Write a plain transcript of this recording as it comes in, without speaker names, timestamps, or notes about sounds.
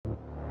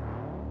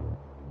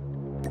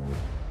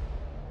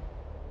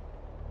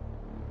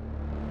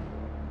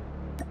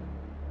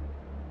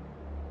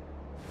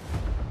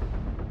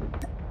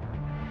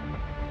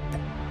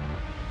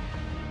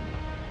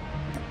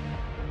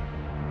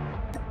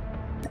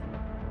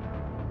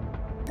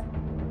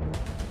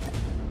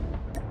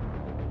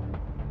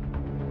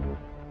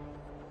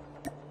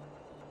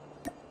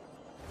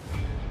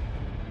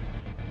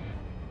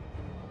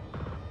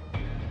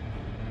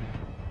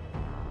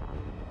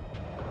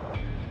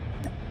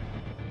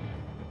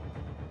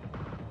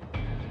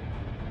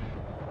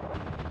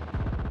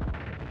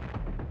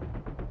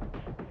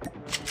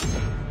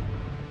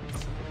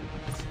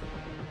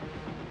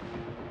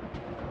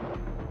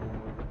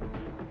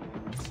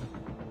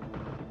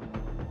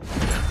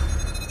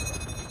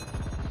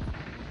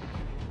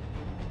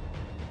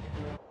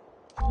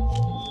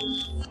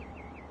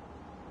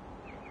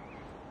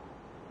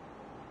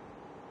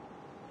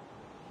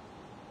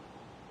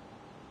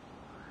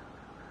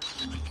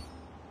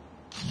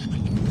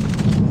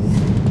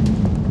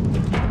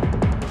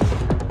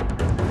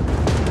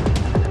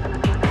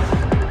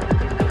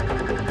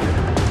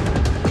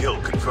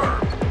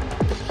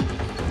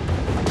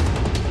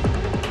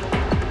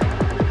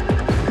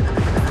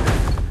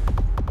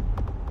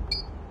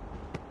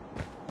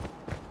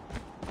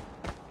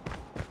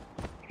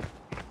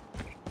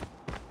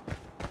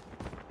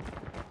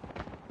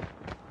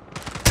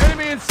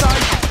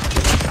Inside!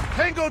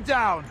 Tango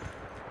down!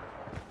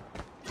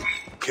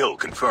 Kill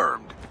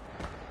confirmed.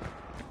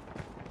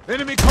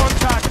 Enemy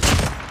contact!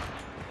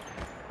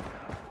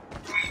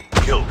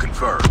 Kill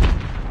confirmed.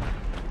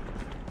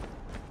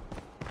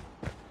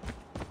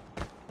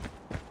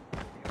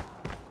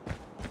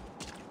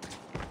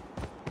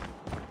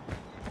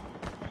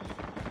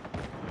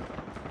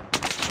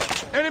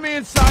 Enemy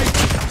inside!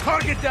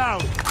 Target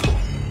down!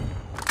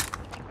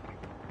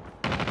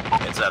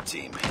 Heads up,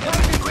 team.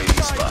 Enemy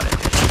UAV spotted.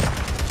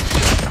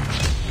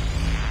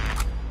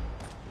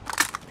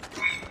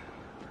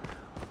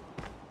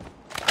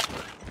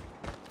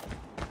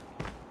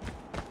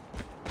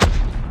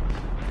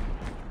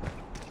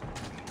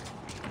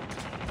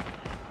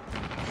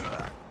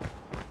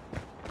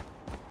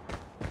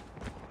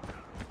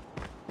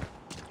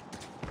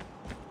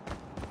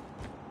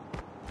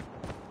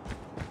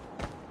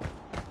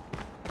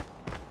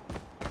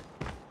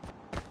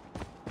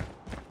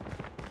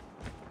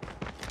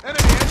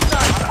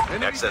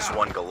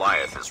 XS-1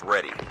 Goliath is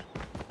ready.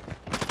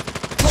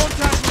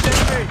 Contact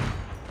with enemy!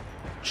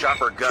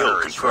 Chopper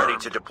gunner is ready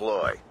to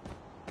deploy.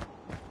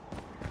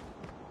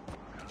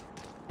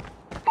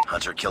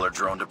 Hunter killer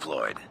drone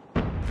deployed.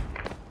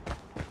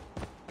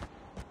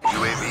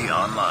 UAV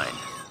online.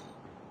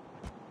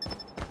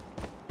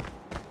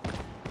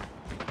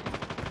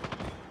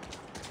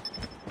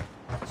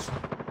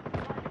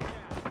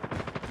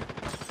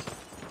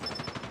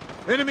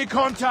 Enemy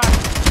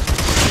contact!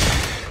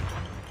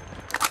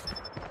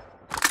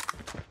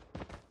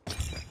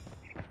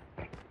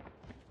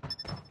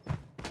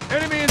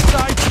 Enemy in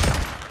sight!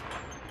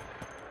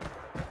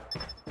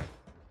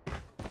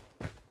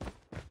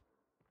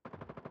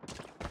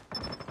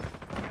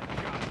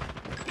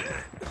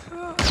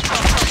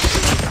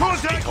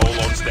 Contact! Hole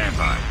on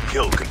standby.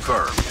 Kill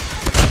confirmed.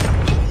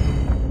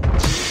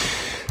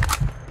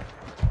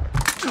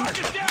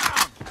 Target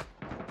down!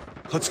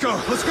 Let's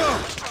go, let's go!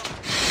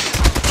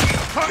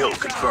 Kill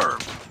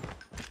confirmed.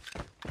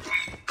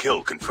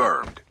 Kill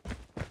confirmed.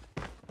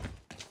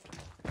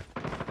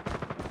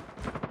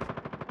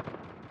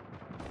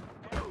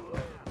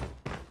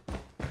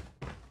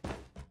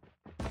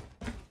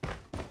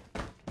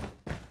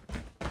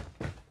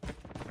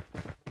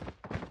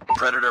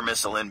 Predator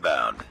missile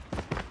inbound.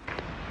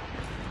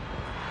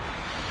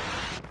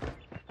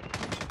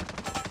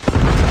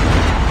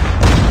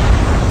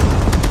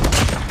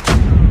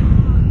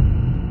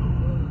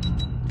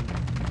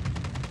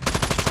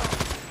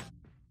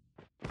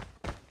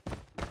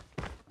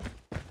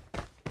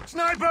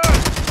 Sniper!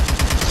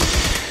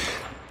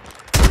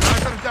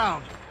 Sniper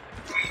down!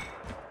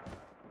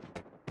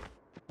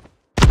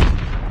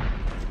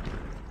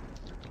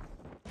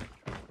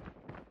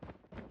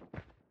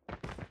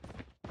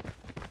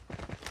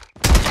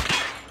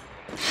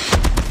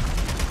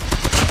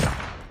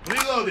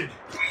 Reloaded!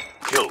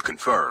 Kill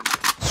confirmed.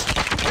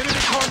 Enemy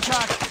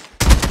contact!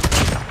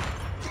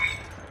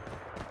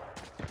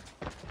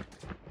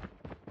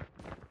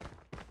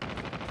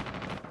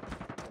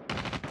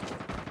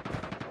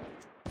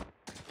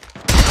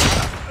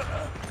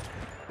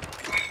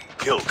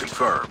 Kill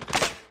confirmed.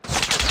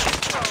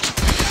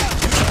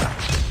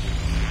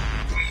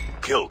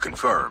 Kill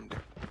confirmed.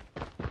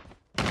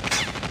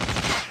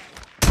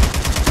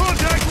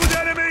 Contact with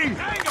enemy!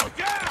 Tango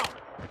down!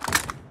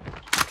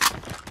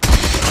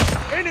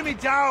 Enemy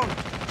down!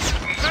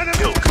 Enemy!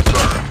 Kill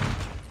confirmed.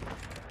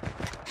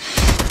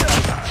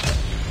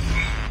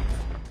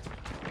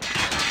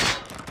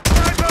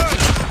 Sniper!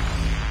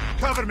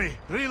 Cover me!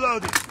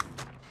 Reloading!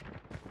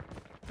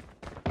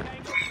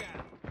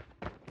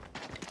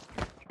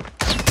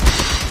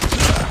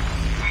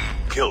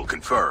 Kill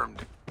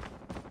confirmed.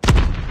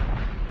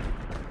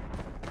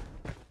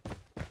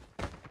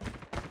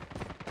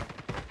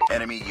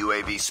 Enemy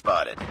UAV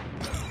spotted.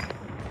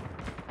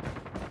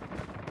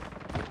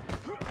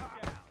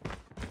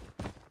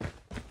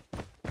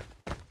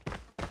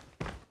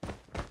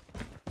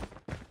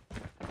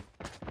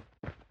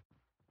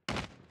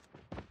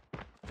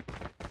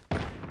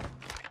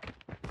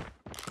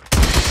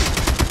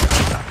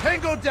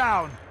 Tango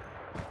down!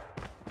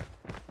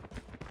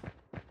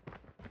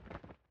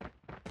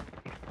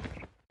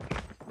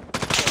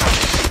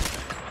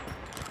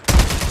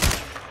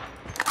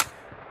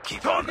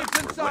 Keep on them. Targets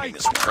in We're winning sight.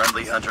 this one.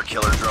 Friendly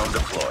hunter-killer drone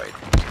deployed.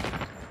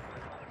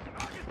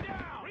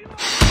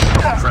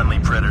 Friendly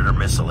Predator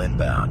missile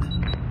inbound.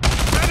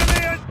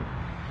 Enemy in!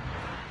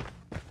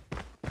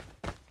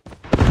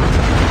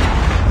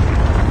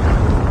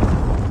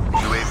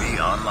 UAV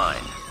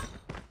online.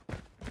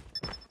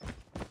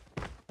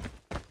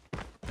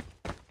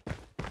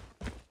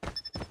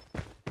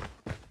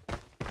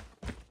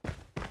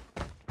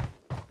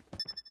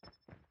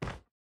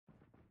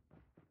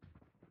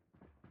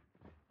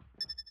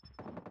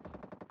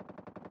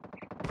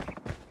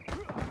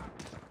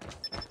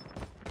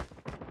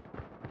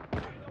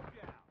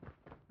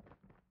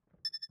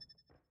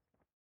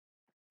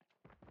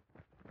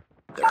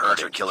 The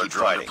hunter-killer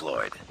drone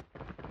deployed.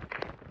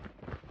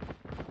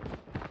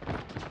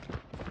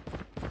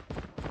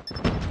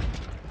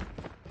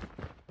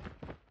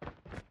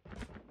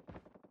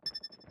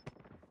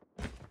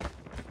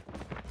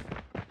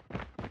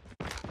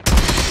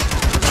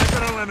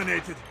 They're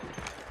eliminated.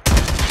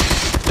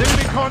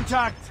 Enemy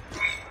contact!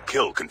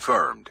 Kill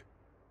confirmed.